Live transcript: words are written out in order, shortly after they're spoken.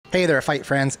Hey there, fight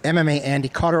friends. MMA Andy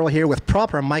Cotterill here with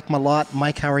proper Mike Malott.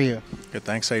 Mike, how are you? Good,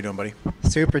 thanks. How you doing, buddy?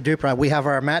 Super duper. We have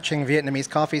our matching Vietnamese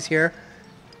coffees here.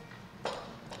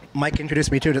 Mike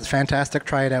introduced me to it. It's fantastic.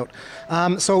 Try it out.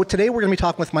 So today we're going to be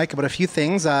talking with Mike about a few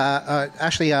things.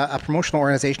 Actually, a promotional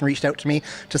organization reached out to me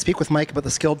to speak with Mike about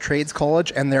the Skilled Trades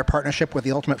College and their partnership with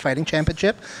the Ultimate Fighting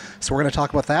Championship. So we're going to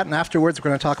talk about that. And afterwards, we're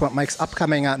going to talk about Mike's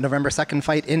upcoming November 2nd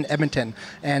fight in Edmonton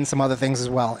and some other things as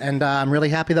well. And I'm really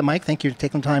happy that, Mike, thank you for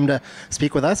taking the time to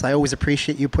speak with us. I always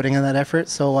appreciate you putting in that effort.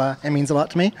 So it means a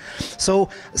lot to me. So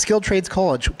Skilled Trades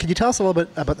College, could you tell us a little bit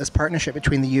about this partnership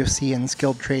between the UFC and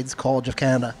Skilled Trades College of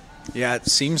Canada? Yeah, it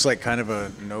seems like kind of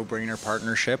a no-brainer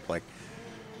partnership. Like,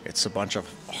 it's a bunch of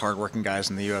hardworking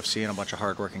guys in the UFC and a bunch of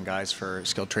hardworking guys for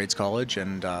Skilled Trades College,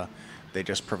 and they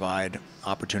just provide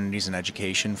opportunities and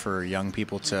education for young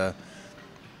people to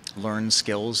learn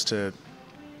skills to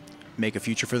make a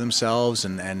future for themselves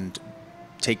and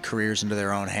take careers into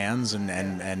their own hands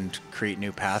and create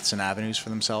new paths and avenues for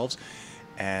themselves.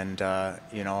 And,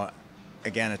 you know,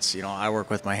 again, it's, you know, I work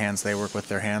with my hands, they work with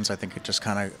their hands. I think it just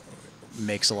kind of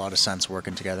makes a lot of sense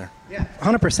working together. Yeah,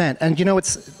 100%. And you know,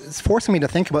 it's forcing me to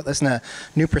think about this in a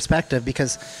new perspective,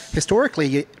 because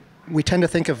historically we tend to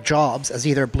think of jobs as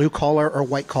either blue collar or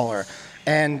white collar.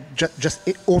 And just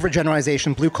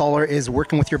overgeneralization, blue collar is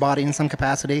working with your body in some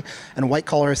capacity, and white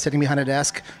collar is sitting behind a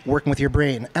desk working with your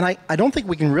brain. And I don't think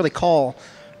we can really call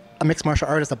a mixed martial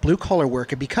artist a blue collar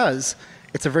worker, because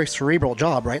it's a very cerebral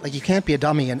job, right? Like, you can't be a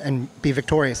dummy and be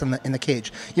victorious in the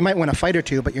cage. You might win a fight or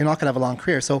two, but you're not going to have a long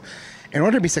career. So in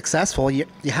order to be successful, you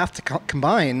have to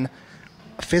combine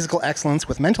physical excellence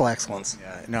with mental excellence.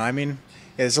 Yeah, no, I mean,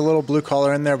 there's a little blue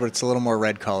collar in there, but it's a little more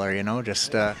red collar, you know,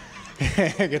 just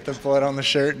get the blood on the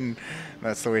shirt, and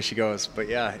that's the way she goes. But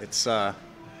yeah, it's a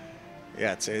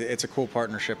cool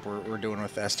partnership we're doing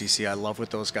with SDC. I love what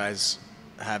those guys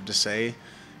have to say.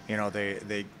 You know,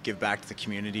 they give back to the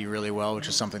community really well, which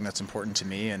is something that's important to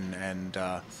me, and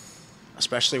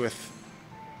especially with,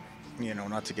 you know,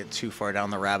 not to get too far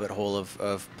down the rabbit hole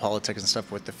of politics and stuff,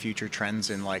 with the future trends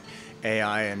in like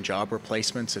AI and job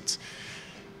replacements. It's,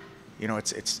 you know,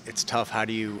 it's tough. How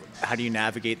do you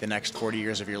navigate the next 40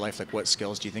 years of your life? Like, what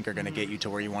skills do you think are going to get you to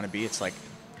where you want to be? It's like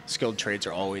skilled trades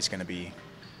are always going to be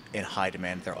in high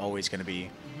demand. They're always going to be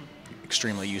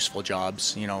extremely useful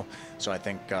jobs, you know. So I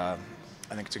think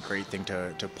it's a great thing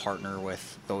to partner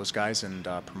with those guys and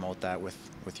promote that with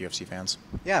UFC fans.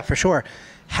 Yeah, for sure.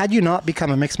 Had you not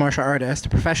become a mixed martial artist, a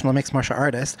professional mixed martial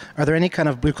artist, are there any kind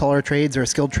of blue collar trades or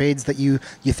skilled trades that you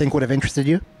think would have interested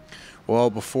you? Well,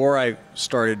 before I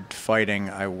started fighting,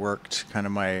 I worked kind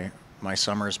of my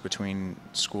summers between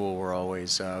school were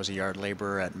always, I was a yard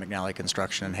laborer at McNally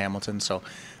Construction in Hamilton, so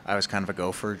I was kind of a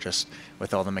gopher just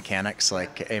with all the mechanics,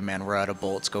 like, hey man, we're out of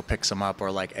bolts, go pick some up,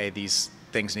 or like, hey, these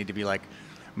things need to be like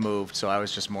moved. So I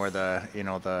was just more the, you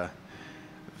know, the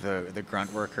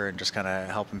grunt worker and just kind of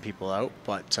helping people out.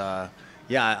 But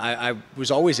yeah, I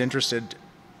was always interested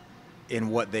in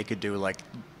what they could do, like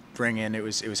bring in, it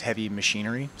was heavy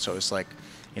machinery. So it was like,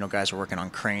 you know, guys were working on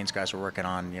cranes, guys were working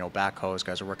on, you know, backhoes,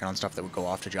 guys were working on stuff that would go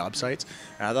off to job sites.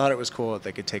 And I thought it was cool that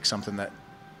they could take something that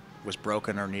was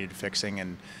broken or needed fixing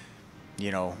and,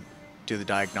 you know, do the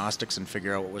diagnostics and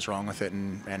figure out what was wrong with it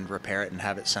and repair it and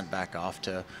have it sent back off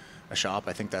to a shop.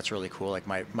 I think that's really cool. Like,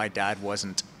 my dad was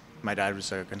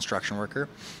a construction worker,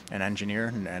 an engineer,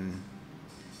 and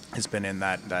has been in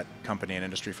that company and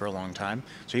industry for a long time.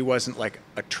 So he wasn't like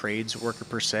a trades worker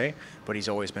per se, but he's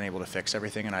always been able to fix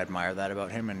everything, and I admire that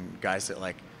about him. And guys that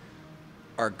like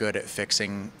are good at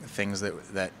fixing things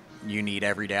that you need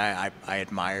every day, I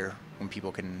admire when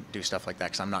people can do stuff like that,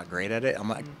 because I'm not great at it.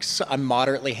 I'm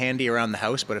moderately handy around the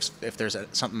house, but if there's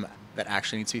something that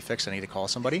actually needs to be fixed, I need to call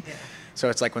somebody. Yeah. So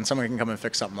it's like when someone can come and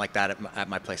fix something like that at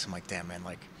my place, I'm like, damn man,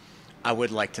 like I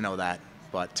would like to know that,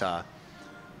 but I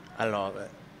don't know.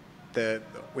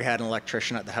 We had an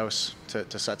electrician at the house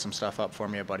to set some stuff up for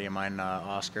me. A buddy of mine,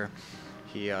 Oscar,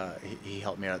 he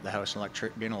helped me out at the house.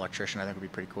 Being an electrician, I think would be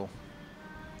pretty cool.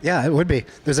 Yeah, it would be.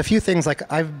 There's a few things, like,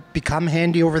 I've become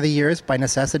handy over the years by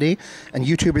necessity, and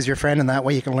YouTube is your friend, and that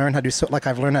way you can learn how to do, like,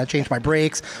 I've learned how to change my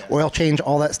brakes, oil change,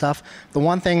 all that stuff. The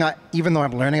one thing, even though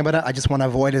I'm learning about it, I just want to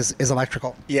avoid is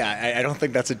electrical. Yeah, I don't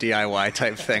think that's a DIY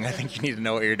type thing. I think you need to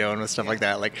know what you're doing with stuff like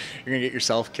that. Like, you're gonna get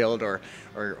yourself killed or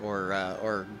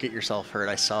get yourself hurt.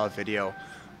 I saw a video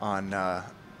on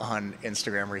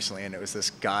Instagram recently, and it was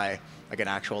this guy, like an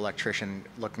actual electrician,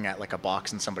 looking at like a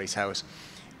box in somebody's house.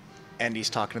 And he's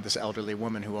talking to this elderly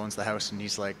woman who owns the house, and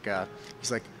he's like,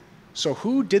 so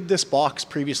who did this box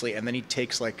previously? And then he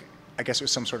takes, like, I guess it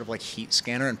was some sort of like heat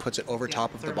scanner and puts it over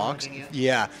top of the box.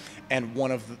 Yeah, and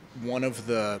one of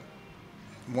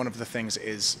one of the things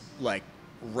is like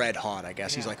red hot, I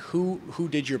guess. He's like, who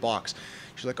did your box?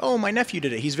 She's like, oh, my nephew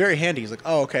did it. He's very handy. He's like,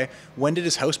 oh, okay. When did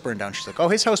his house burn down? She's like, oh,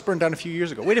 his house burned down a few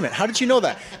years ago. Wait a minute. How did you know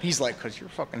that? He's like, because your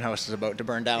fucking house is about to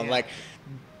burn down. Like,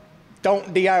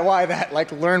 don't DIY that.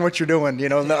 Like, learn what you're doing, you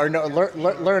know, or no,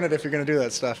 learn it if you're going to do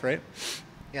that stuff, right?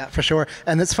 Yeah, for sure.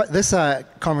 And this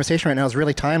conversation right now is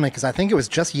really timely because I think it was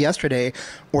just yesterday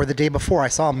or the day before I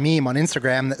saw a meme on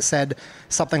Instagram that said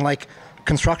something like,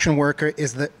 construction worker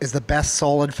is the best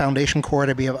solid foundation core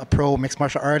to be a pro mixed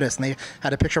martial artist, and they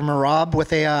had a picture of Marab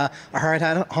with a hard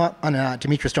hat on,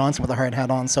 Demetrius Johnson with a hard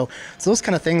hat on. So those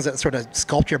kind of things that sort of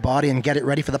sculpt your body and get it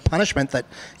ready for the punishment that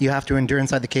you have to endure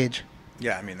inside the cage.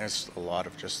 Yeah, I mean, there's a lot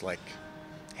of just like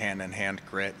hand-in-hand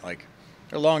grit. Like,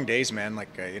 they're long days, man.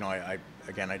 Like, you know, I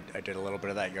did a little bit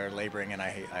of that yard laboring, and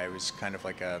I was kind of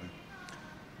like a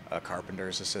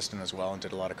carpenter's assistant as well, and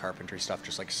did a lot of carpentry stuff,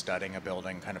 just like studying a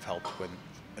building, kind of helped with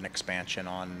an expansion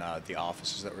on the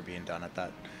offices that were being done at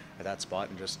that spot.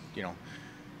 And just, you know,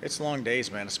 it's long days,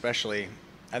 man. Especially,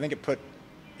 I think it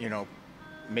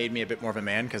made me a bit more of a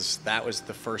man, because that was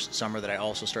the first summer that I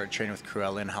also started training with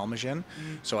Cruel in Helmegen.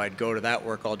 So I'd go to that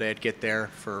work all day. I'd get there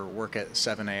for work at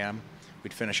 7 a.m.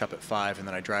 We'd finish up at 5, and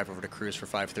then I'd drive over to Cruise for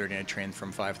 5:30, and I'd train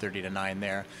from 5:30 to 9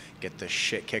 there, get the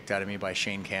shit kicked out of me by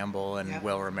Shane Campbell and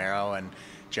Will Romero and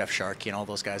Jeff Sharkey and all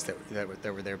those guys that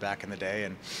were there back in the day,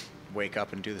 and wake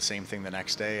up and do the same thing the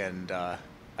next day. And I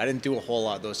didn't do a whole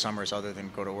lot those summers other than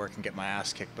go to work and get my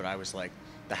ass kicked, but I was like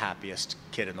the happiest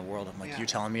kid in the world. I'm like, you're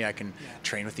telling me I can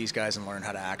train with these guys and learn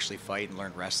how to actually fight and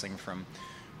learn wrestling from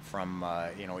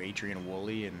you know, Adrian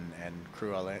Woolley and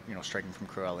Cruel, you know, striking from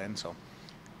Cruel in. So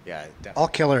yeah, definitely. All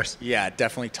killers. Yeah, it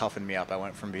definitely toughened me up. I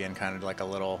went from being kind of like a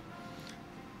little,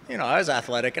 you know, I was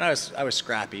athletic and I was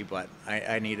scrappy, but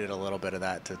I needed a little bit of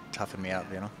that to toughen me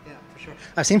up, you know? Yeah, for sure.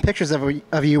 I've seen pictures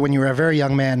of you when you were a very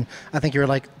young man. I think you were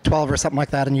like 12 or something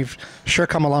like that, and you've sure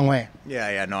come a long way.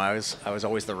 Yeah, no, I was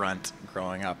always the runt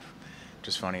growing up.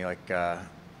 Just funny, like,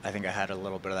 I think I had a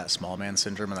little bit of that small man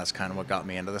syndrome, and that's kind of what got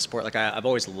me into the sport. Like, I've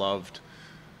always loved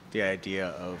the idea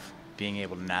of being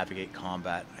able to navigate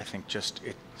combat. I think just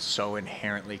it's so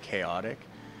inherently chaotic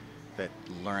that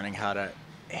learning how to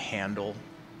handle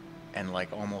and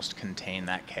like almost contain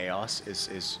that chaos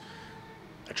is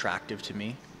attractive to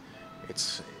me.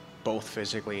 It's both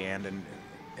physically and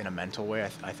in a mental way.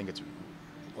 I think it's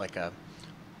like a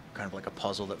kind of like a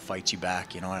puzzle that fights you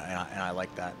back, you know, and I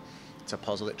like that. It's a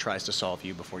puzzle that tries to solve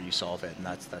you before you solve it, and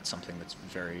that's something that's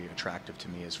very attractive to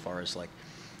me as far as like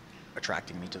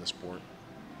attracting me to the sport.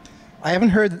 I haven't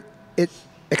heard it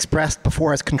expressed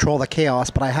before as control the chaos,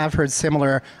 but I have heard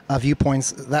similar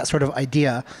viewpoints, that sort of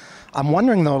idea. I'm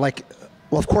wondering though, like,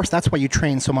 well, of course, that's why you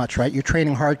train so much, right? You're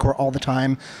training hardcore all the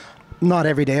time, not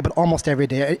every day, but almost every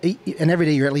day. And every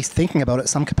day you're at least thinking about it,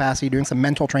 some capacity, doing some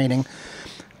mental training.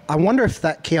 I wonder if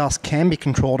that chaos can be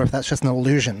controlled or if that's just an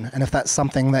illusion, and if that's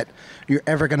something that you're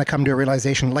ever going to come to a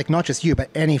realization, like not just you, but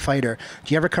any fighter.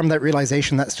 Do you ever come to that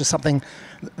realization that's just something,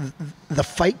 the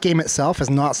fight game itself is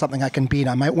not something I can beat?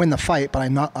 I might win the fight, but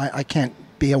I can't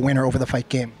be a winner over the fight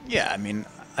game. Yeah, I mean,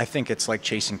 I think it's like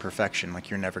chasing perfection. Like,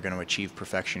 you're never going to achieve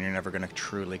perfection. You're never going to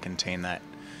truly contain that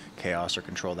chaos or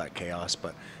control that chaos.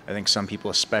 But I think some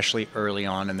people, especially early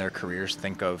on in their careers,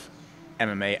 think of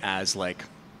MMA as like,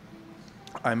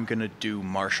 I'm going to do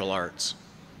martial arts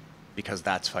because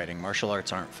that's fighting. Martial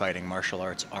arts aren't fighting. Martial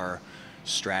arts are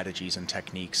strategies and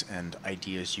techniques and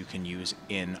ideas you can use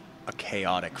in a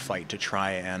chaotic fight to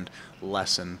try and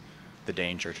lessen the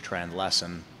danger, to try and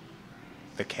lessen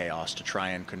the chaos, to try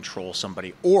and control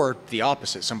somebody, or the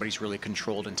opposite, somebody's really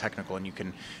controlled and technical and you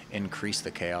can increase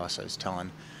the chaos. I was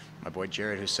telling my boy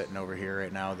Jared, who's sitting over here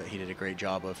right now, that he did a great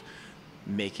job of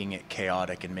making it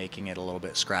chaotic and making it a little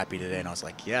bit scrappy today, and I was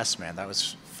like, yes, man, that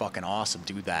was fucking awesome.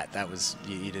 Do that. That was,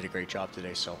 you did a great job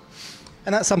today. So,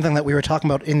 and that's something that we were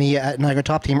talking about in the Niagara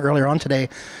Top team earlier on today.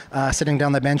 Sitting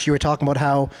down the bench, you were talking about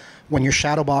how when you're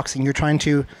shadow boxing, you're trying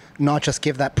to not just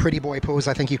give that pretty boy pose,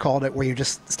 I think you called it, where you're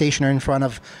just stationary in front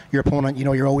of your opponent. You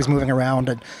know, you're always moving around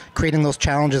and creating those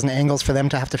challenges and angles for them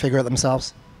to have to figure out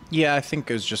themselves. Yeah, I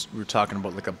think it was just, we were talking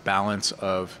about like a balance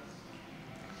of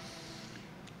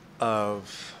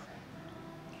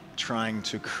trying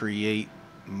to create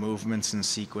movements and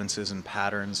sequences and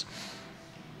patterns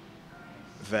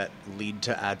that lead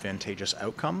to advantageous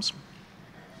outcomes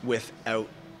without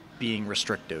being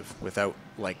restrictive, without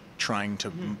like trying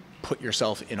to put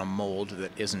yourself in a mold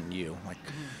that isn't you. Like,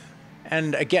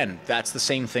 and again, that's the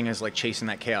same thing as like chasing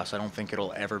that chaos. I don't think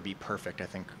it'll ever be perfect. I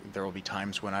think there will be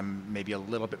times when I'm maybe a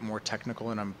little bit more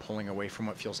technical and I'm pulling away from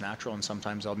what feels natural, and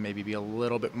sometimes I'll maybe be a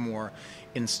little bit more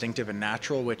instinctive and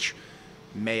natural, which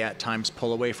may at times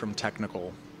pull away from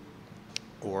technical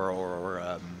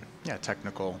or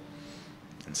technical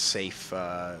and safe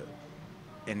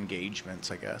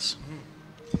engagements, I guess.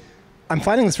 I'm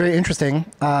finding this very interesting,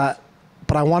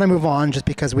 but I want to move on just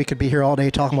because we could be here all day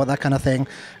talking about that kind of thing,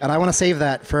 and I want to save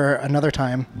that for another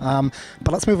time.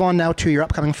 But let's move on now to your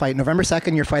upcoming fight. November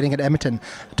 2nd, you're fighting at Edmonton.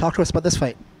 Talk to us about this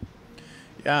fight.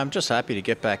 Yeah, I'm just happy to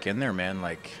get back in there, man.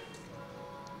 Like,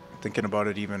 thinking about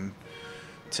it even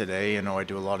today, you know, I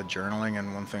do a lot of journaling,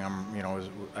 and one thing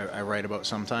I write about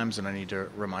sometimes, and I need to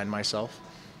remind myself,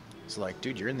 it's like,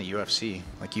 dude, you're in the UFC.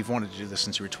 Like, you've wanted to do this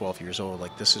since you were 12 years old.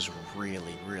 Like, this is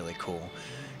really, really cool,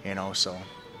 you know. So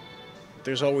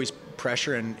there's always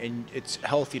pressure, and it's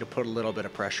healthy to put a little bit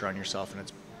of pressure on yourself,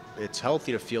 and it's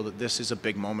healthy to feel that this is a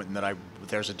big moment and that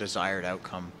there's a desired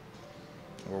outcome,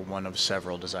 or one of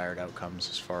several desired outcomes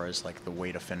as far as like the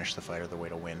way to finish the fight or the way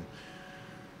to win.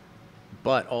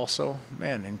 But also,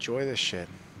 man, enjoy this shit.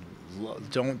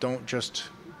 Don't just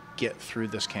get through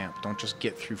this camp. Don't just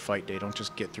get through fight day. Don't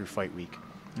just get through fight week.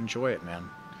 Enjoy it, man.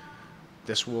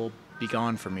 This will be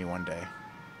gone for me one day.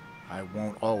 I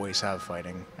won't always have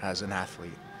fighting as an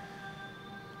athlete.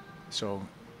 So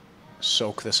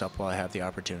soak this up while I have the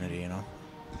opportunity, you know?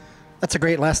 That's a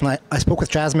great lesson. I spoke with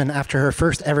Jasmine after her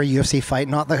first ever UFC fight,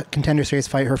 not the Contender Series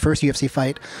fight, her first UFC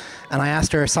fight, and I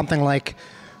asked her something like,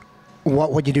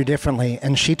 what would you do differently?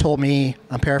 And she told me,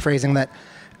 I'm paraphrasing, that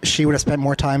she would have spent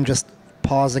more time just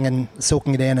pausing and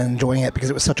soaking it in and enjoying it because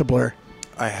it was such a blur.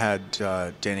 I had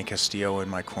Danny Castillo in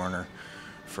my corner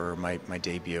for my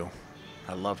debut.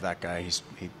 I love that guy.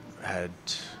 He had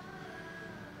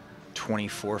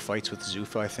 24 fights with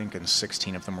Zuffa, I think, and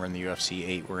 16 of them were in the UFC.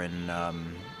 8 were in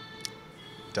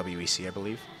WEC, I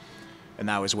believe. And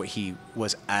that was what he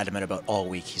was adamant about all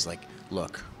week. He's like,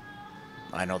 look,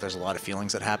 I know there's a lot of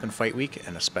feelings that happen fight week,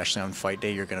 and especially on fight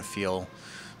day, you're going to feel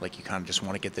like you kind of just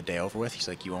want to get the day over with. He's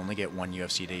like, you only get one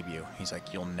UFC debut. He's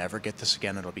like, you'll never get this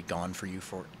again. It'll be gone for you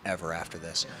forever after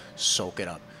this. Soak it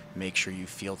up. Make sure you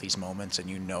feel these moments, and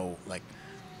you know, like,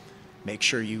 make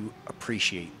sure you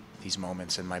appreciate these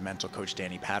moments. And my mental coach,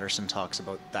 Danny Patterson, talks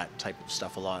about that type of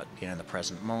stuff a lot, being in the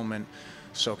present moment,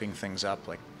 soaking things up.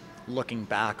 Like, looking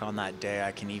back on that day,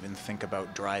 I can even think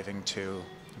about driving to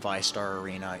ViStar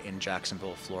Arena in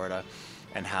Jacksonville, Florida,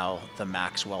 and how the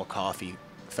Maxwell Coffee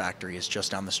factory is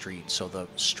just down the street. So the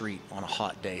street on a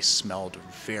hot day smelled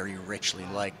very richly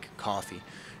like coffee,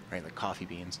 right? Like coffee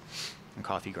beans and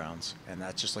coffee grounds. And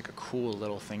that's just like a cool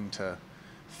little thing to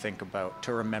think about,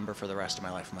 to remember for the rest of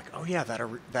my life. I'm like, oh yeah,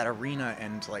 that arena,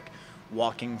 and like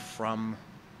walking from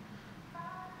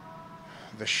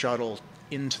the shuttle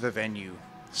into the venue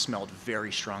smelled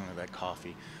very strongly like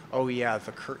coffee. Oh yeah,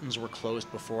 the curtains were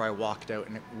closed before I walked out,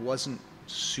 and it wasn't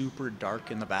super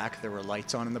dark in the back. There were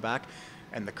lights on in the back,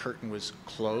 and the curtain was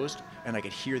closed, and I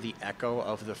could hear the echo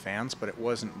of the fans, but it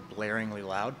wasn't blaringly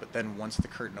loud. But then once the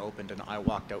curtain opened and I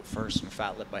walked out first and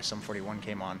Fat Lip by Sum 41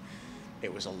 came on,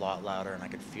 it was a lot louder, and I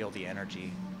could feel the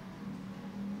energy.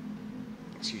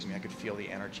 Excuse me, I could feel the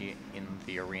energy in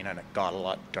the arena, and it got a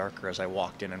lot darker as I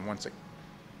walked in. And once it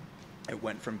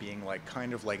went from being like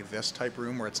kind of like this type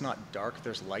room where it's not dark,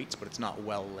 there's lights, but it's not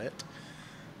well lit.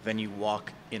 Then you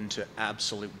walk into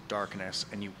absolute darkness,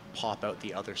 and you pop out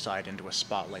the other side into a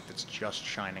spotlight that's just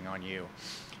shining on you.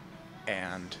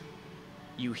 And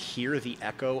you hear the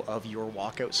echo of your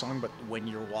walkout song, but when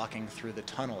you're walking through the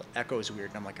tunnel, it echoes weird.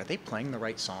 And I'm like, are they playing the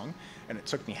right song? And it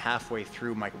took me halfway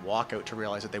through my walkout to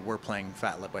realize that they were playing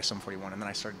Fat Lip by Sum 41, and then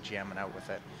I started jamming out with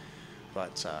it.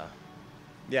 But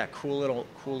yeah, cool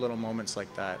little moments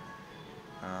like that.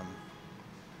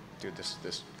 Dude,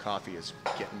 this coffee is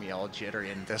getting me all jittery,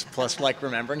 and this plus like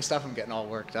remembering stuff, I'm getting all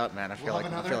worked up, man. I feel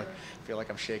like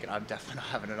I'm shaking. I'm definitely not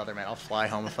having another, man. I'll fly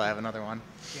home if I have another one.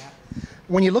 Yeah.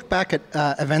 When you look back at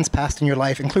events past in your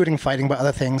life, including fighting but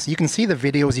other things, you can see the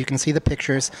videos, you can see the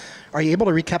pictures. Are you able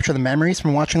to recapture the memories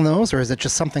from watching those, or is it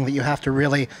just something that you have to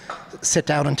really sit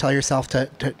down and tell yourself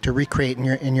to recreate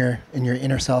in your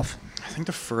inner self? I think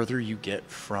the further you get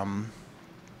from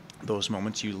those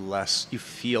moments, you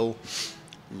feel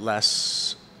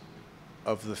less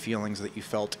of the feelings that you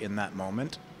felt in that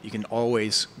moment. You can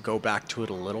always go back to it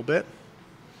a little bit,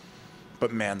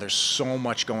 but man, there's so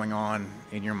much going on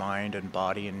in your mind and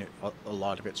body, and a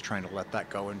lot of it's trying to let that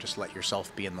go and just let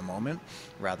yourself be in the moment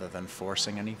rather than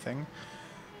forcing anything.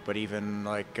 But even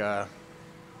like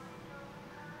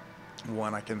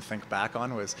one I can think back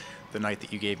on was the night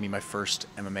that you gave me my first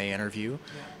MMA interview,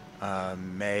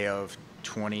 May of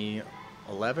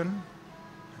 2011.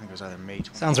 I think it was either May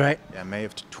 20th. Sounds right. Yeah, May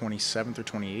of 27th or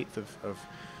 28th of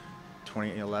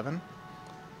 2011.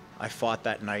 I fought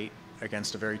that night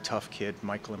against a very tough kid,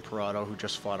 Michael Imperato, who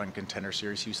just fought on Contender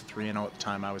Series. He was 3-0 at the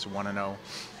time. I was 1-0.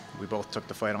 We both took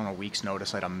the fight on a week's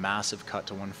notice. I had a massive cut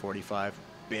to 145,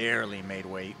 barely made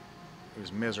weight. It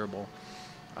was miserable.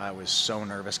 I was so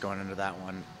nervous going into that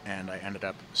one, and I ended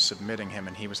up submitting him,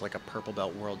 and he was like a purple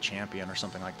belt world champion or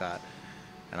something like that.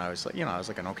 And I was like, I was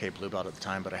like an okay blue belt at the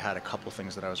time, but I had a couple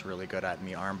things that I was really good at, and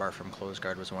the armbar from close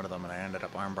guard was one of them, and I ended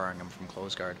up armbarring him from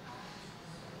close guard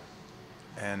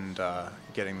and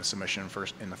getting the submission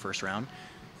in the first round.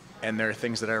 And there are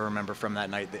things that I remember from that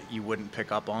night that you wouldn't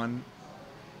pick up on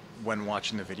when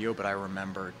watching the video, but I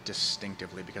remember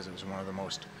distinctively because it was one of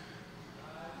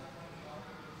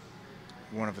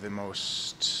the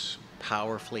most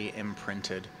powerfully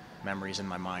imprinted memories in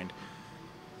my mind.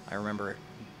 I remember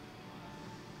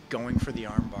going for the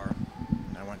armbar,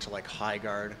 and I went to like high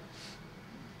guard,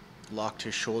 locked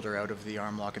his shoulder out of the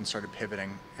arm lock and started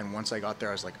pivoting. And once I got there,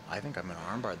 I was like, I think I'm gonna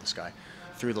armbar this guy.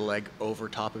 Threw the leg over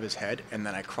top of his head, and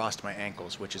then I crossed my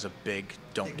ankles, which is a big,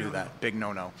 don't do that, big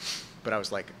no-no. But I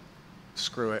was like,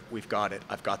 screw it, we've got it,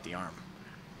 I've got the arm.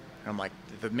 And I'm like,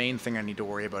 the main thing I need to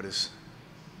worry about is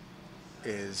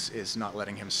not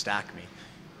letting him stack me.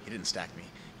 He didn't stack me.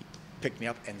 He picked me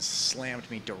up and slammed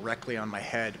me directly on my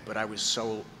head, but I was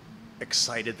so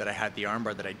excited that I had the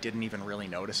armbar that I didn't even really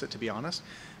notice it, to be honest.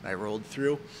 And I rolled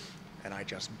through, and I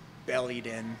just bellied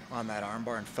in on that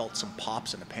armbar and felt some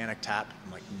pops and a panic tap.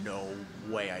 I'm like, no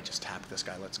way, I just tapped this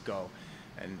guy, let's go.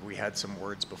 And we had some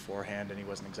words beforehand, and he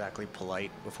wasn't exactly polite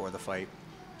before the fight.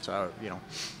 So,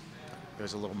 it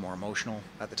was a little more emotional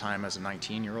at the time as a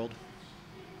 19-year-old.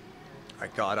 I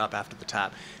got up after the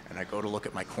tap, and I go to look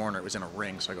at my corner. It was in a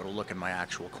ring, so I go to look in my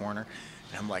actual corner,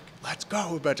 and I'm like, let's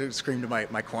go, about to scream to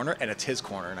my corner, and it's his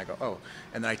corner, and I go, oh.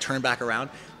 And then I turn back around,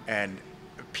 and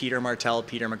Peter Martell,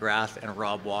 Peter McGrath, and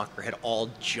Rob Walker had all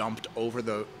jumped over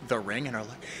the ring, and are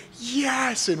like,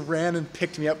 yes, and ran and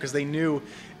picked me up because they knew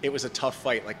it was a tough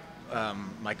fight. Like,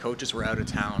 my coaches were out of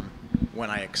town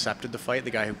when I accepted the fight. The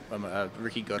guy who,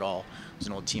 Ricky Goodall, was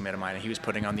an old teammate of mine, and he was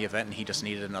putting on the event, and he just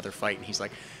needed another fight. And he's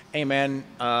like, hey, man,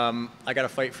 I got a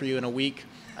fight for you in a week.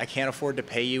 I can't afford to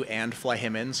pay you and fly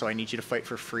him in, so I need you to fight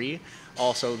for free.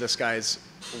 Also, this guy's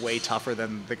way tougher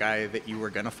than the guy that you were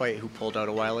going to fight who pulled out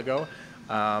a while ago.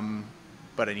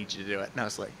 But I need you to do it. And I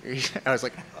was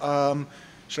like,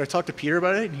 should I talk to Peter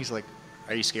about it? And he's like,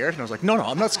 are you scared? And I was like, no,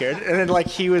 I'm not scared. And then like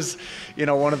he was,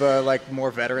 one of the like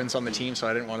more veterans on the team, so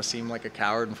I didn't want to seem like a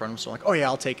coward in front of him. So I'm like, oh yeah,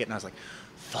 I'll take it. And I was like,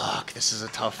 fuck, this is a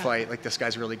tough fight. Like, this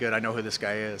guy's really good. I know who this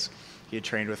guy is. He had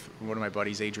trained with one of my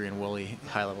buddies, Adrian Woolley,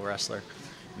 high-level wrestler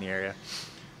in the area.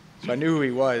 So I knew who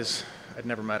he was. I'd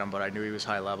never met him, but I knew he was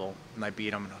high level. And I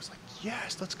beat him, and I was like,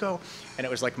 yes, let's go. And it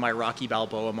was like my Rocky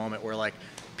Balboa moment where like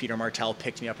Peter Martell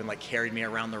picked me up and like carried me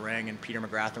around the ring, and Peter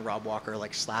McGrath and Rob Walker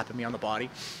like slapping me on the body.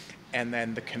 And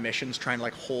then the commission's trying to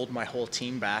like hold my whole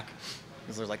team back.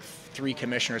 Because there's like 3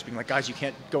 commissioners being like, guys, you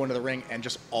can't go into the ring, and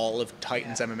just all of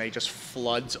Titans MMA just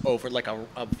floods over, like a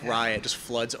riot, just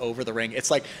floods over the ring. It's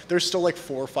like there's still like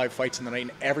 4 or 5 fights in the night,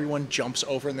 and everyone jumps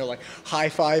over, and they're like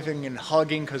high-fiving and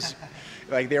hugging because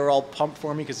like they were all pumped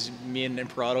for me because me and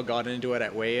Imperato got into it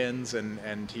at weigh-ins,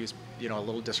 and he was a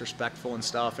little disrespectful and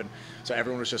stuff, and so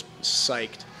everyone was just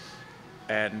psyched.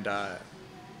 And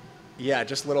yeah,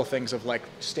 just little things of like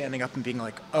standing up and being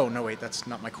like, oh no, wait, that's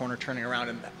not my corner, turning around,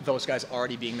 and those guys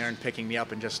already being there and picking me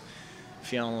up, and just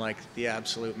feeling like the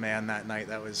absolute man that night.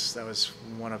 That was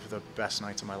one of the best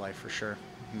nights of my life for sure.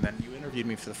 And then you interviewed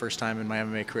me for the first time in my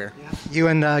MMA career. Yeah. You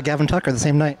and Gavin Tucker the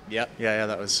same night. Yeah.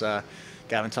 That was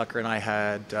Gavin Tucker and I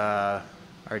had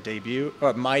our debut,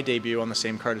 or my debut on the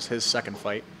same card as his second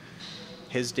fight.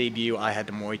 His debut, I had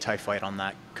the Muay Thai fight on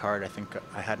that card. I think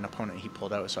I had an opponent he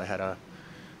pulled out, so I had a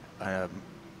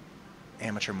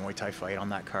amateur Muay Thai fight on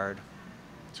that card.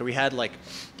 So we had there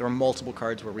were multiple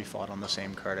cards where we fought on the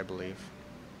same card, I believe.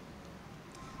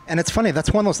 And it's funny,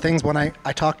 that's one of those things when I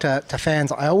talk to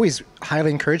fans, I always highly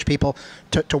encourage people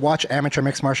to watch amateur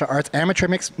mixed martial arts. Amateur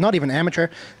mixed, not even amateur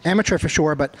for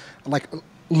sure, but like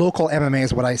local MMA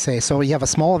is what I say. So you have a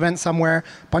small event somewhere,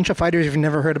 bunch of fighters you've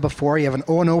never heard of before. You have an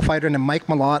 0-0 fighter named Mike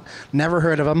Malott, never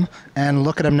heard of him, and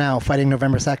look at him now fighting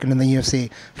November 2nd in the UFC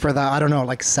for the,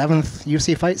 7th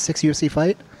UFC fight, 6th UFC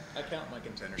fight. I count my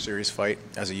Contender Series fight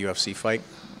as a UFC fight.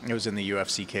 It was in the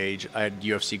UFC cage. I had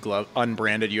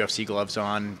unbranded UFC gloves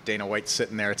on. Dana White's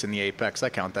sitting there. It's in the Apex. I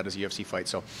count that as a UFC fight.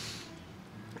 So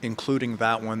including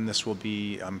that one, I'm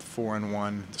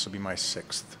 4-1. This will be my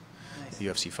 6th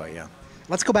UFC fight, yeah.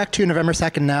 Let's go back to November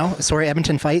 2nd now. Sorry,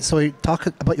 Edmonton fight. So talk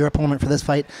about your opponent for this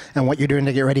fight and what you're doing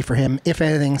to get ready for him, if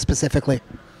anything specifically.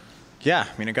 Yeah,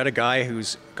 I got a guy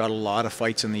who's got a lot of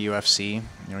fights in the UFC.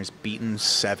 He's beaten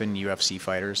 7 UFC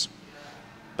fighters.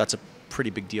 That's a pretty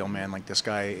big deal, man. Like, this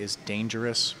guy is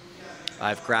dangerous.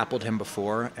 I've grappled him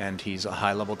before, and he's a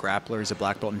high-level grappler. He's a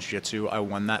black belt in jiu-jitsu. I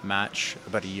won that match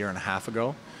about a year and a half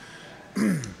ago.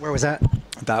 Where was that?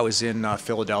 That was in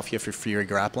Philadelphia for Fury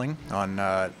Grappling on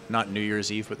not New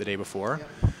Year's Eve, but the day before.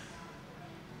 Yep.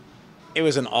 It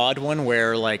was an odd one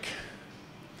where, like,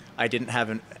 I didn't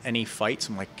have any fights.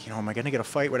 I'm like, am I going to get a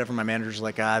fight? Whatever. My manager's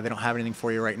like, they don't have anything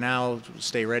for you right now.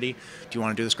 Stay ready. Do you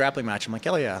want to do this grappling match? I'm like,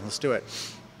 hell yeah, let's do it.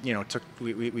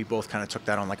 We both kind of took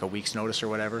that on like a week's notice or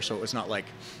whatever. So it was not like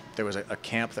there was a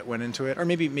camp that went into it, or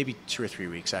maybe 2 or 3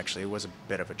 weeks actually. It was a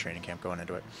bit of a training camp going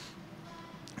into it.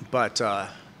 But I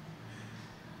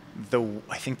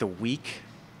think the week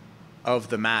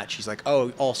of the match, he's like,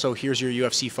 oh, also here's your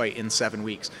UFC fight in 7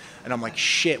 weeks. And I'm like,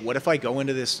 shit, what if I go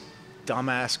into this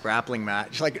dumbass grappling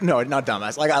match? Like, no, not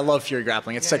dumbass. Like, I love Fury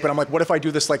Grappling. It's sick, but I'm like, what if I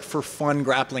do this like for fun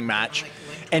grappling match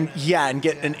and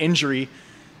get an injury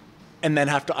and then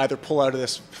have to either pull out of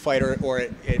this fight or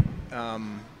it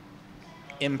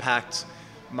impact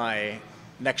my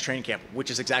next training camp, which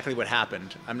is exactly what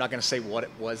happened. I'm not going to say what it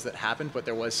was that happened, but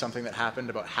there was something that happened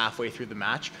about halfway through the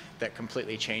match that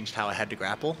completely changed how I had to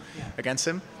grapple against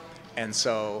him. And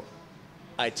so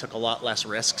I took a lot less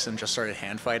risks and just started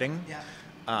hand fighting.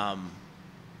 And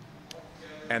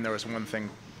there was one thing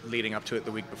leading up to it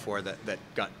the week before that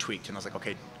got tweaked, and I was like,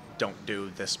 okay, don't do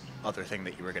this other thing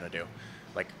that you were going to do,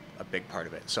 like a big part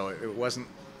of it. So it wasn't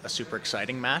a super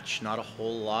exciting match. Not a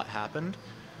whole lot happened.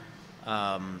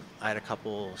 I had a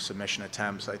couple submission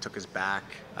attempts. I took his back.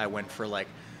 I went for like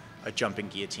a jumping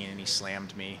guillotine and he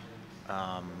slammed me.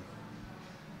 But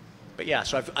yeah,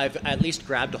 so I've at least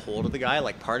grabbed a hold of the guy.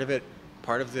 Like, part of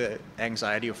the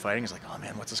anxiety of fighting is like, oh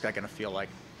man, what's this guy gonna feel like?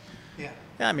 Yeah,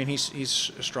 I mean,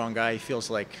 he's a strong guy. He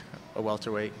feels like a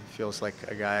welterweight. He feels like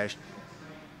a guy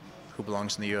who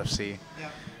belongs in the UFC. Yeah.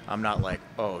 I'm not like,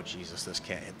 oh Jesus, this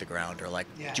can't hit the ground, or like,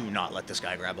 do not let this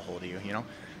guy grab a hold of you,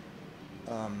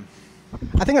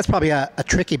 I think that's probably a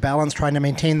tricky balance, trying to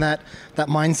maintain that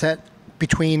mindset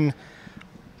between,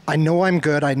 I know I'm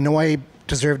good, I know I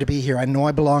deserve to be here, I know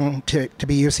I belong to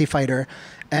be a UFC fighter,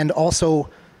 and also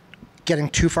getting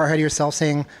too far ahead of yourself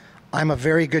saying, I'm a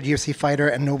very good UFC fighter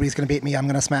and nobody's going to beat me, I'm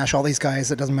going to smash all these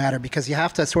guys, it doesn't matter. Because you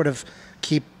have to sort of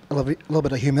keep a little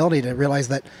bit of humility to realize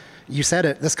that, you said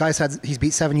it, this guy said he's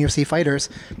beat 7 UFC fighters,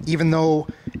 even though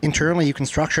internally you can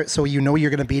structure it so you're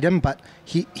going to beat him, but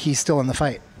he's still in the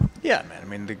fight. Yeah, man. I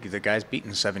mean, the guy's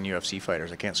beaten 7 UFC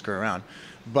fighters. I can't screw around.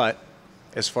 But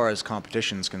as far as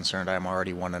competition's concerned, I'm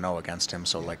already 1-0 against him.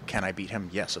 So, like, can I beat him?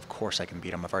 Yes, of course I can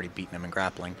beat him. I've already beaten him in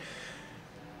grappling.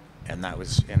 And that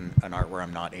was in an art where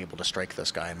I'm not able to strike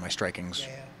this guy, and my striking's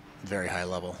very high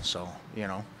level. So,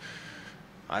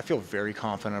 I feel very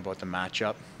confident about the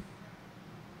matchup.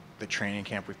 The training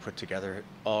camp we've put together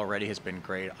already has been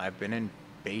great. I've been in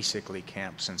basically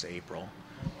camp since April,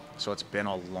 so it's been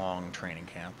a long training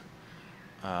camp.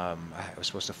 I was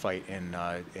supposed to fight in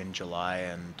July,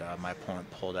 and my opponent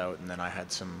pulled out, and then I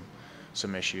had some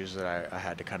issues that I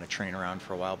had to kind of train around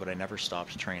for a while, but I never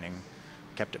stopped training.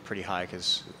 Kept it pretty high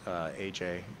because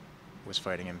AJ was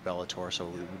fighting in Bellator, so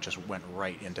we just went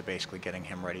right into basically getting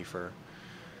him ready for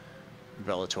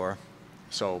Bellator.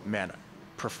 So, man,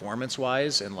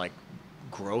 performance-wise and like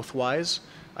growth-wise,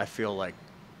 I feel like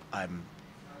I'm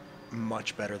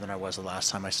much better than I was the last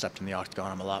time I stepped in the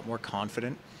octagon. I'm a lot more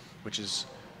confident, which is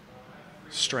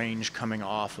strange coming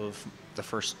off of the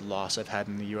first loss I've had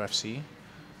in the UFC,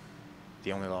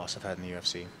 the only loss I've had in the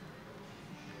UFC.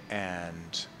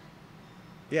 And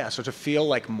yeah, so to feel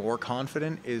like more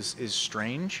confident is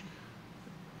strange,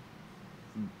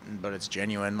 but it's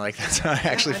genuine. Like, that's how I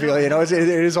actually feel. It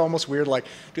is almost weird. Like,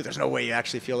 dude, there's no way you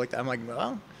actually feel like that. I'm like,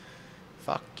 well,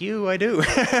 fuck you, I do.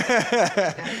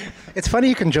 It's funny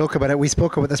you can joke about it. We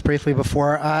spoke about this briefly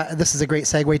before. This is a great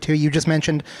segue too. You just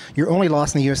mentioned your only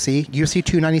loss in the UFC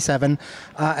 297.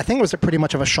 I think it was pretty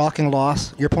much of a shocking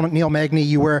loss. Your opponent, Neil Magny,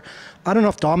 you were, I don't know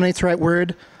if dominate's the right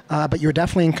word, but you were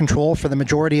definitely in control for the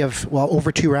majority of,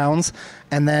 over 2 rounds,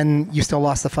 and then you still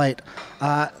lost the fight.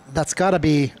 That's got to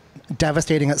be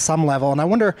devastating at some level, and I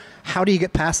wonder, how do you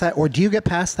get past that, or do you get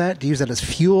past that? Do you use it as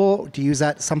fuel? Do you use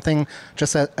that something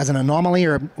just as an anomaly,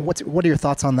 or what are your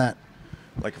thoughts on that?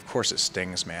 Like, of course it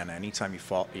stings, man. Anytime you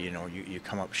fall, you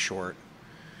come up short,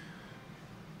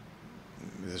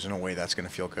 there's no way that's going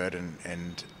to feel good,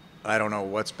 and I don't know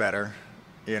what's better,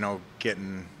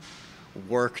 getting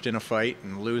worked in a fight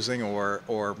and losing,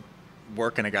 or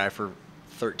working a guy for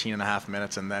 13 and a half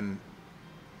minutes and then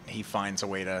he finds a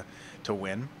way to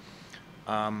win.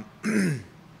 So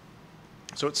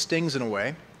it stings in a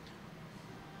way,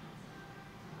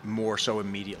 more so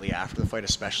immediately after the fight,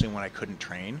 especially when I couldn't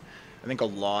train. I think a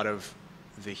lot of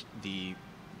the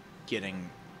getting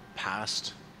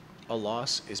past a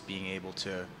loss is being able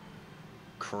to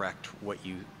correct what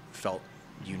you felt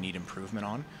you need improvement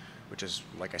on, which is,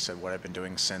 like I said, what I've been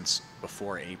doing since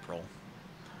before April.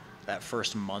 That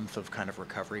first month of kind of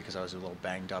recovery, because I was a little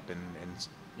banged up in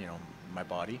my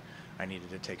body, I needed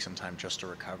to take some time just to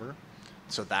recover.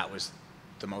 So that was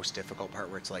the most difficult part,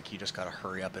 where it's like you just got to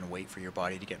hurry up and wait for your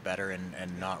body to get better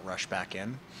and not rush back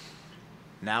in.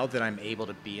 Now that I'm able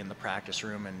to be in the practice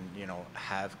room and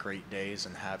have great days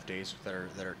and have days that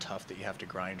are tough that you have to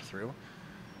grind through,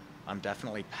 I'm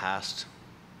definitely past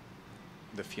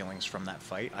the feelings from that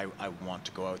fight. I want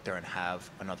to go out there and have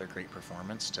another great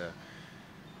performance to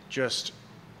just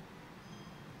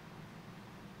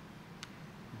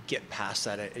get past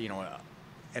that,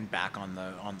 and back on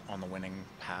the winning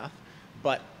path.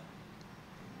 But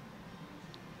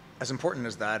as important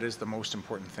as that is, the most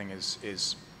important thing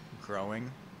is growing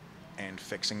and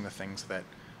fixing the things that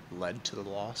led to the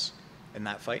loss in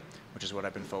that fight, which is what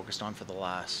I've been focused on for the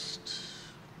last,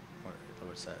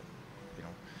 what's that,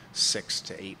 6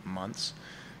 to 8 months.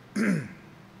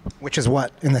 Which is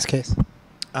what in this case?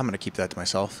 I'm going to keep that to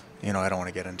myself. I don't want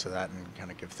to get into that and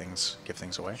kind of give things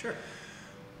away. Sure.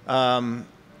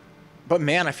 But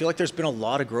man, I feel like there's been a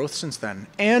lot of growth since then.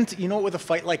 And with a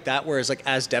fight like that, where it's like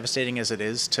as devastating as it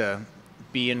is to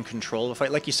be in control of a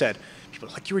fight, like you said, people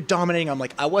are like, you were dominating. I'm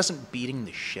like, I wasn't beating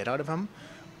the shit out of him,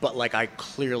 but like I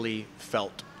clearly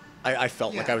felt, I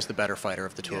felt like I was the better fighter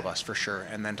of the two of us, for sure.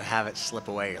 And then to have it slip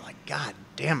away, you're like, God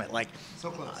damn it. Like,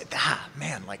 so close.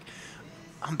 Man, like,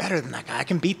 I'm better than that guy. I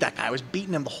can beat that guy. I was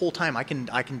beating him the whole time. I can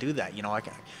do that.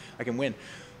 I can win.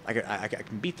 I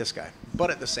can beat this guy. But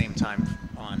at the same time,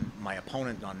 on my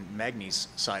opponent, on Magny's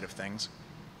side of things,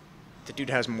 the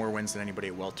dude has more wins than anybody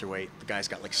at welterweight. The guy's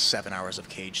got like 7 hours of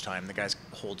cage time. The guy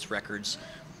holds records,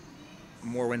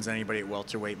 more wins than anybody at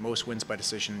welterweight, most wins by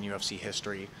decision in UFC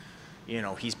history.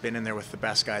 He's been in there with the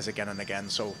best guys again and again.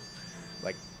 So,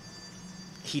 like,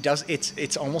 he does.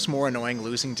 It's almost more annoying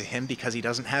losing to him, because he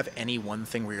doesn't have any one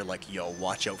thing where you're like, yo,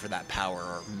 watch out for that power,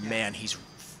 or man, he's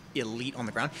elite on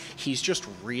the ground. He's just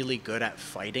really good at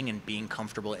fighting and being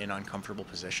comfortable in uncomfortable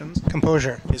positions.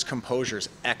 Composure. His composure is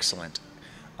excellent.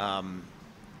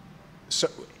 So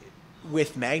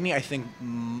with Magny, I think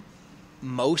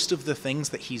most of the things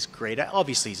that he's great at,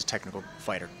 obviously he's a technical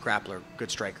fighter, grappler, good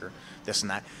striker, this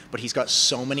and that, but he's got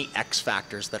so many X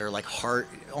factors that are like hard,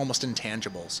 almost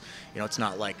intangibles. It's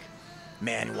not like,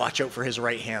 man, watch out for his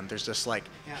right hand. There's just like,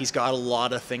 he's got a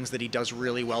lot of things that he does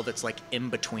really well that's like in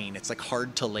between. It's like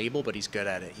hard to label, but he's good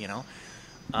at it,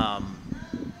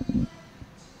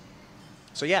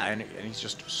 So yeah, and he's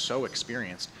just so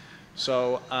experienced.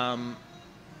 So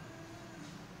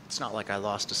it's not like I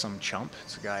lost to some chump.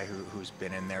 It's a guy who's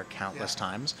been in there countless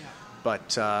times.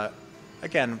 But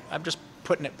again, I'm just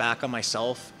putting it back on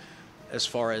myself as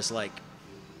far as like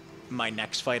my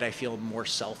next fight. I feel more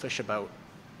selfish about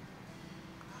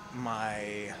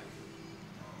my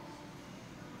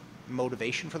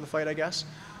motivation for the fight, I guess.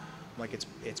 Like it's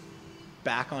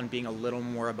back on being a little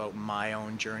more about my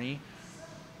own journey,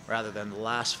 rather than the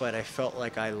last fight. I felt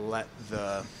like I let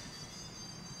the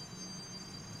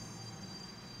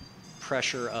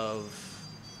pressure of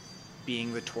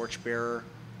being the torchbearer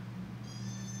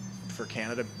for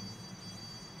Canada,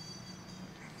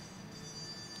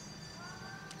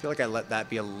 I feel like I let that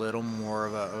be a little more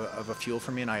of a fuel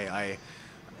for me, and I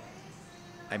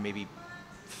maybe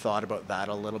thought about that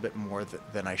a little bit more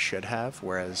than I should have.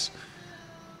 Whereas,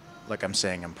 like I'm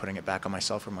saying, I'm putting it back on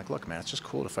myself. I'm like, look, man, it's just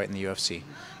cool to fight in the UFC.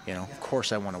 Of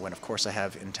course I want to win. Of course I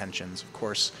have intentions. Of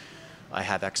course I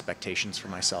have expectations for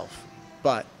myself.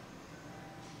 But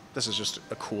this is just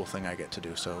a cool thing I get to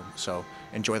do. So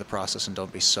enjoy the process and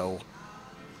don't be so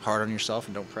hard on yourself,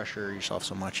 and don't pressure yourself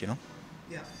so much. Yeah.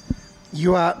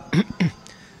 You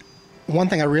one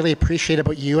thing I really appreciate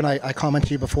about you, and I commented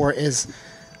to you before, is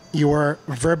your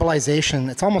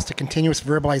verbalization. It's almost a continuous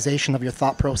verbalization of your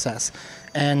thought process,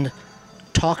 and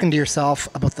talking to yourself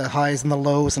about the highs and the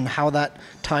lows and how that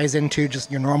ties into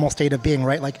just your normal state of being,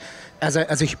 right? Like as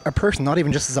a person, not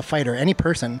even just as a fighter, any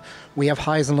person, we have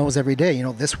highs and lows every day.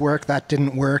 This worked, that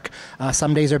didn't work.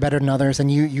 Some days are better than others, and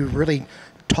you really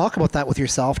talk about that with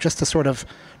yourself just to sort of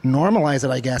normalize it,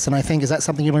 I guess. And I think, is that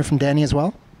something you learned from Danny as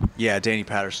well? Yeah, Danny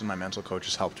Patterson, my mental coach,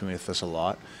 has helped me with this a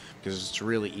lot, because it's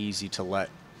really easy to let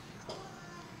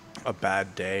a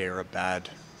bad day or a bad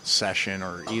session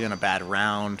or even a bad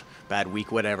round, bad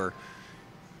week, whatever,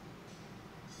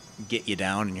 get you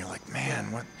down, and you're like,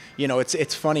 man, what?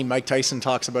 It's funny. Mike Tyson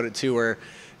talks about it too,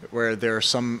 where there are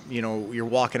some, you're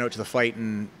walking out to the fight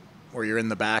or you're in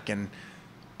the back, and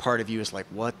part of you is like,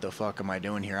 what the fuck am I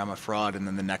doing here? I'm a fraud. And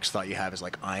then the next thought you have is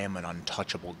like, I am an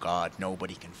untouchable god.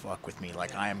 Nobody can fuck with me.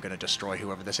 Like, I am going to destroy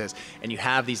whoever this is. And you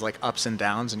have these like ups and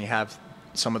downs, and you have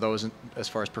some of those as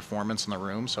far as performance in the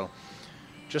room. So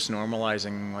just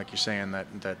normalizing, like you're saying, that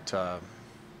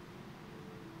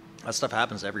stuff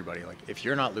happens to everybody. Like, if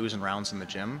you're not losing rounds in the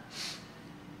gym,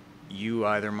 you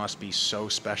either must be so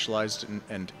specialized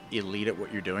and elite at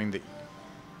what you're doing that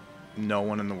no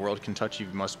one in the world can touch you.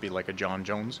 You must be like a John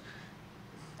Jones,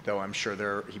 though I'm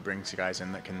sure he brings guys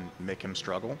in that can make him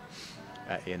struggle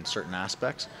in certain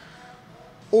aspects.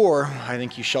 Or I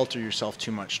think you shelter yourself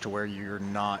too much to where you're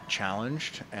not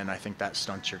challenged, and I think that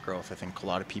stunts your growth. I think a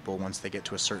lot of people, once they get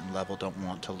to a certain level, don't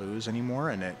want to lose anymore,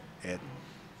 and I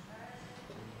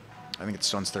think it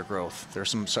stunts their growth. There's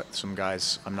some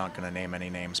guys, I'm not going to name any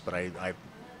names, but I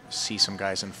see some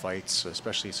guys in fights,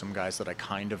 especially some guys that I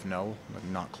kind of know,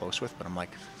 I'm not close with, but I'm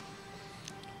like,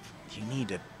 you need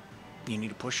to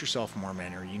push yourself more,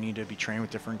 man, or you need to be training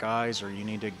with different guys, or you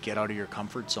need to get out of your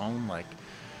comfort zone. Like,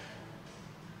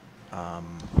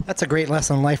 that's a great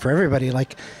lesson in life for everybody.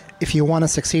 Like, if you want to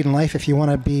succeed in life, if you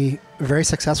want to be very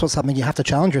successful at something, you have to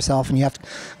challenge yourself, and you have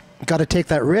got to take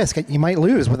that risk. You might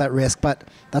lose with that risk, but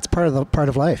that's part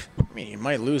of life. I mean, you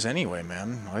might lose anyway,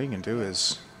 man. All you can do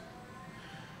is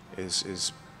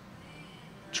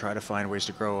try to find ways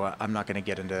to grow. I'm not going to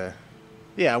get into,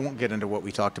 I won't get into what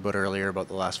we talked about earlier about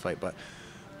the last fight, but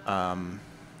I'm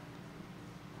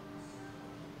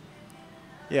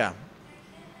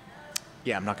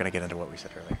not going to get into what we said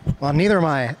earlier. Well, neither am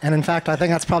I. And in fact, I think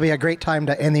that's probably a great time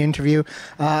to end the interview,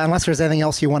 unless there's anything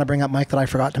else you want to bring up, Mike, that I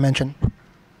forgot to mention.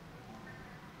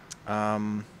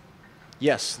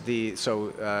 Yes,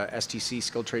 STC,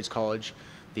 Skilled Trades College,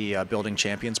 the Building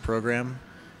Champions program.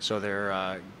 So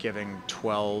they're giving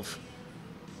 12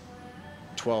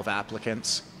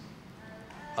 applicants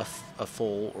a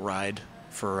full ride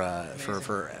for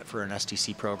an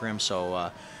STC program.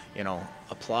 So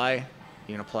apply.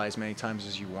 You can apply as many times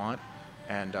as you want,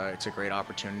 and it's a great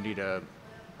opportunity to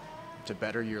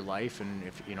better your life. And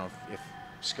if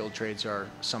skilled trades are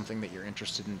something that you're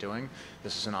interested in doing,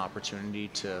 this is an opportunity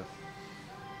to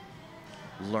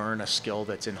learn a skill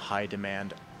that's in high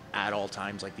demand at all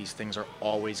times. Like, these things are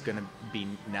always going to be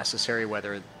necessary,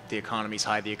 whether the economy's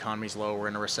high, the economy's low, we're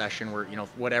in a recession,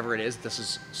 whatever it is, this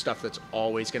is stuff that's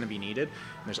always going to be needed,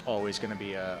 and there's always going to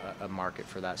be a market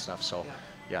for that stuff. So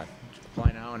yeah,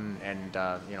 apply now,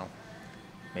 and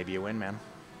maybe you win, man.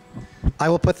 I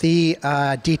will put the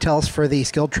details for the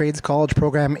Skilled Trades College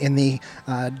program in the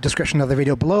description of the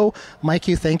video below. Mike,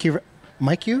 thank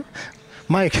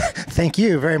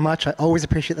you very much. I always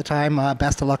appreciate the time.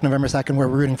 Best of luck November 2nd. We're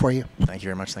rooting for you. Thank you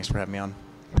very much. Thanks for having me on.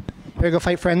 There you go,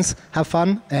 fight friends. Have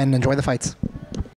fun and enjoy the fights.